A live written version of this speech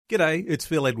G'day, it's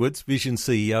Phil Edwards, Vision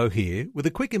CEO here, with a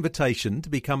quick invitation to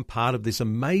become part of this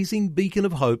amazing beacon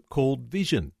of hope called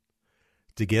Vision.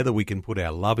 Together we can put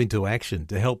our love into action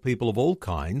to help people of all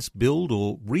kinds build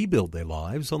or rebuild their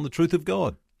lives on the truth of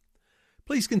God.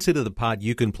 Please consider the part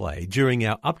you can play during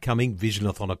our upcoming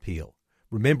Visionathon appeal,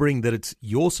 remembering that it's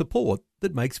your support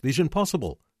that makes Vision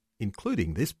possible,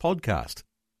 including this podcast.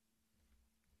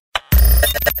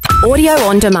 Audio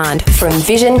on demand from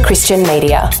Vision Christian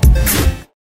Media.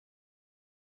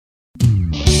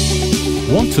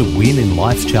 Want to win in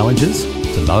life's challenges?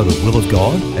 To know the will of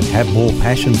God and have more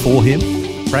passion for Him?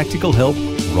 Practical help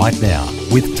right now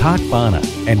with Tak Bhana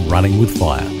and Running with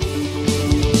Fire.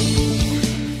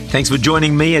 Thanks for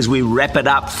joining me as we wrap it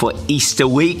up for Easter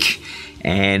week.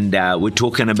 And we're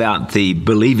talking about the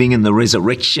believing in the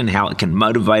resurrection, how it can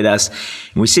motivate us.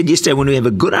 And we said yesterday, when we have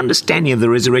a good understanding of the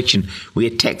resurrection, we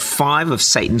attack 5 of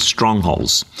Satan's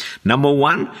strongholds. Number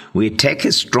 1, we attack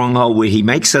his stronghold where he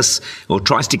makes us or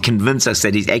tries to convince us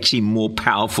that he's actually more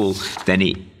powerful than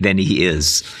he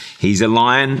is. He's a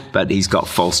lion, but he's got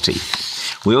false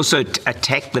teeth. We also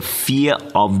attack the fear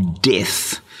of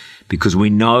death, because we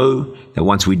know that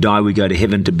once we die, we go to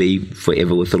heaven to be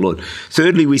forever with the Lord.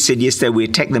 Thirdly, we said yesterday, we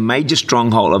attack the major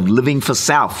stronghold of living for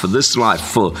self, for this life,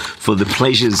 for the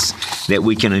pleasures that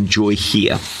we can enjoy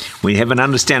here. We have an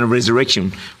understanding of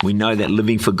resurrection. We know that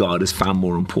living for God is far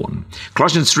more important.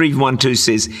 Colossians 3:1-2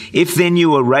 says, "If then you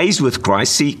were raised with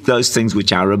Christ, seek those things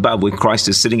which are above, where Christ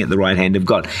is sitting at the right hand of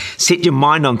God. Set your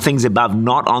mind on things above,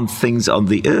 not on things on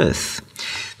the earth."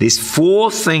 There's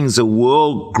 4 things the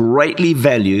world greatly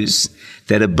values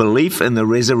that a belief in the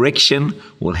resurrection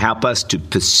will help us to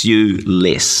pursue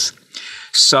less.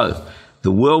 So, the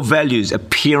world values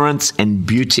appearance and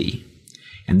beauty.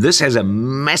 And this has a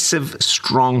massive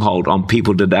stronghold on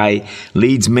people today,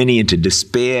 leads many into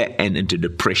despair and into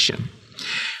depression.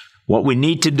 What we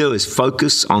need to do is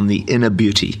focus on the inner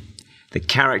beauty, the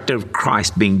character of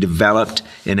Christ being developed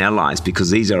in our lives,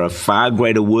 because these are of far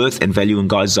greater worth and value in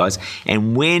God's eyes.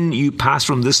 And when you pass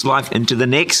from this life into the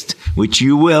next, which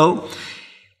you will,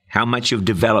 how much you've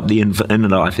developed the inner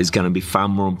life is going to be far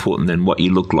more important than what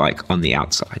you look like on the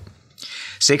outside.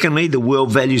 Secondly, the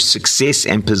world values success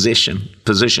and position.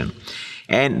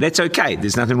 And that's okay.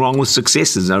 There's nothing wrong with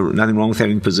success. There's nothing wrong with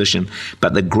having position.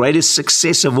 But the greatest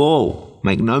success of all,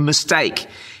 make no mistake,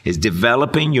 is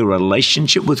developing your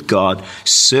relationship with God,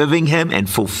 serving Him, and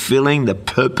fulfilling the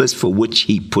purpose for which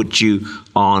He put you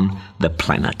on the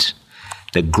planet.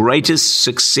 The greatest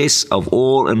success of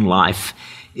all in life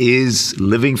is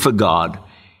living for God,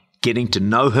 getting to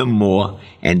know Him more,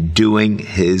 and doing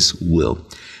His will.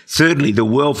 Thirdly, the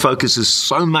world focuses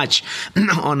so much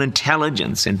on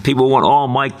intelligence, and people want, oh,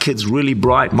 my kid's really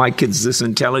bright, my kid's this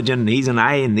intelligent, and he's an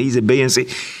A and he's a B and C.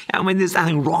 I mean, there's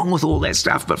nothing wrong with all that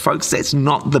stuff, but folks, that's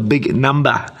not the big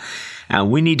number.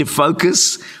 We need to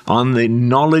focus on the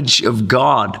knowledge of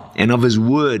God and of His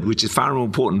Word, which is far more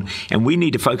important. And we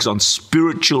need to focus on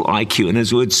spiritual IQ, and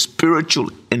His Word, spiritual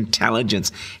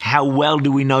intelligence. How well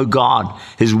do we know God,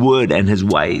 His Word, and His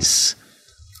ways?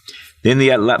 Then the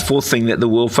 4th thing that the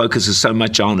world focuses so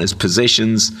much on is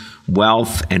possessions,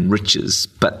 wealth, and riches,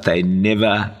 but they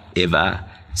never, ever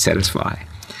satisfy.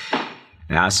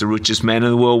 I asked the richest man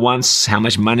in the world once, how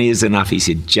much money is enough? He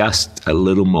said, just a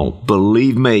little more.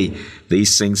 Believe me,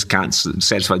 these things can't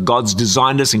satisfy. God's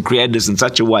designed us and created us in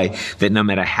such a way that no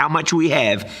matter how much we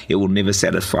have, it will never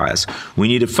satisfy us. We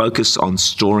need to focus on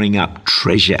storing up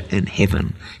treasure in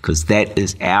heaven, because that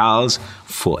is ours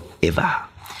forever.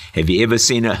 Have you ever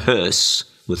seen a hearse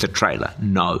with a trailer?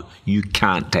 No, you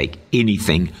can't take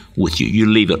anything with you. You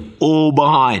leave it all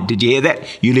behind. Did you hear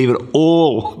that? You leave it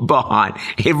all behind.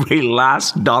 Every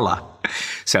last dollar.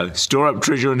 So store up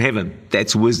treasure in heaven.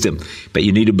 That's wisdom. But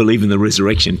you need to believe in the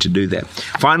resurrection to do that.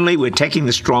 Finally, we're taking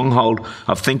the stronghold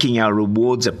of thinking our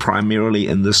rewards are primarily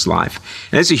in this life.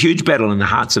 And that's a huge battle in the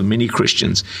hearts of many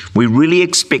Christians. We really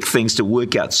expect things to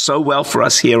work out so well for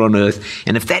us here on earth.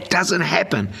 And if that doesn't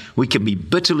happen, we can be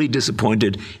bitterly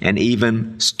disappointed and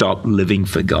even stop living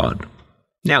for God.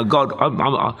 Now, God,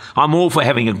 I'm all for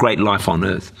having a great life on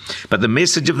earth, but the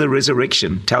message of the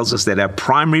resurrection tells us that our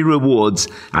primary rewards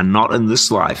are not in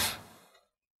this life,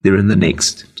 they're in the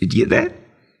next. Did you get that?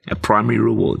 Our primary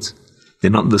rewards, they're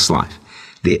not in this life,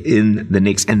 they're in the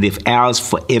next, and they're ours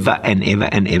forever and ever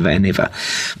and ever and ever.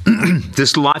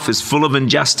 This life is full of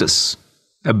injustice,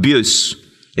 abuse.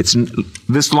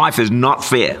 This life is not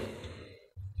fair,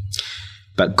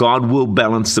 but God will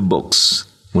balance the books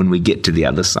when we get to the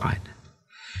other side.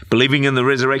 Believing in the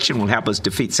resurrection will help us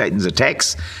defeat Satan's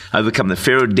attacks, overcome the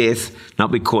fear of death, not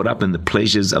be caught up in the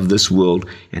pleasures of this world,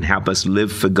 and help us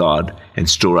live for God and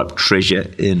store up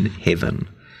treasure in heaven.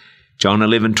 John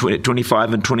 11,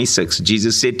 25 and 26,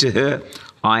 Jesus said to her,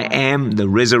 I am the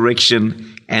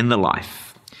resurrection and the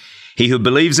life. He who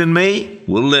believes in me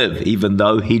will live even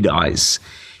though he dies.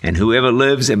 And whoever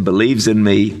lives and believes in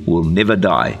me will never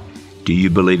die. Do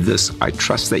you believe this? I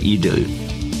trust that you do.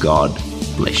 God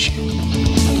bless you.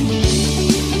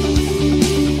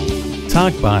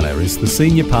 Tak Bhana is the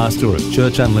Senior Pastor of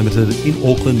Church Unlimited in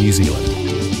Auckland, New Zealand.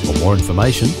 For more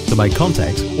information, to make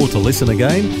contact or to listen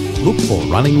again, look for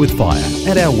Running with Fire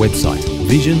at our website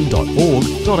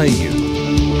vision.org.au.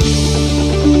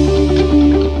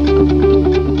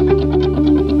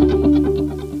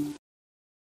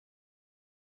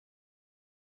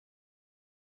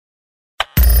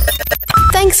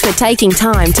 Thanks for taking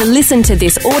time to listen to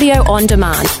this audio on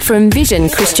demand from Vision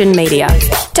Christian Media.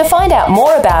 To find out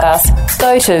more about us,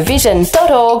 go to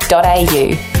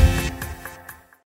vision.org.au.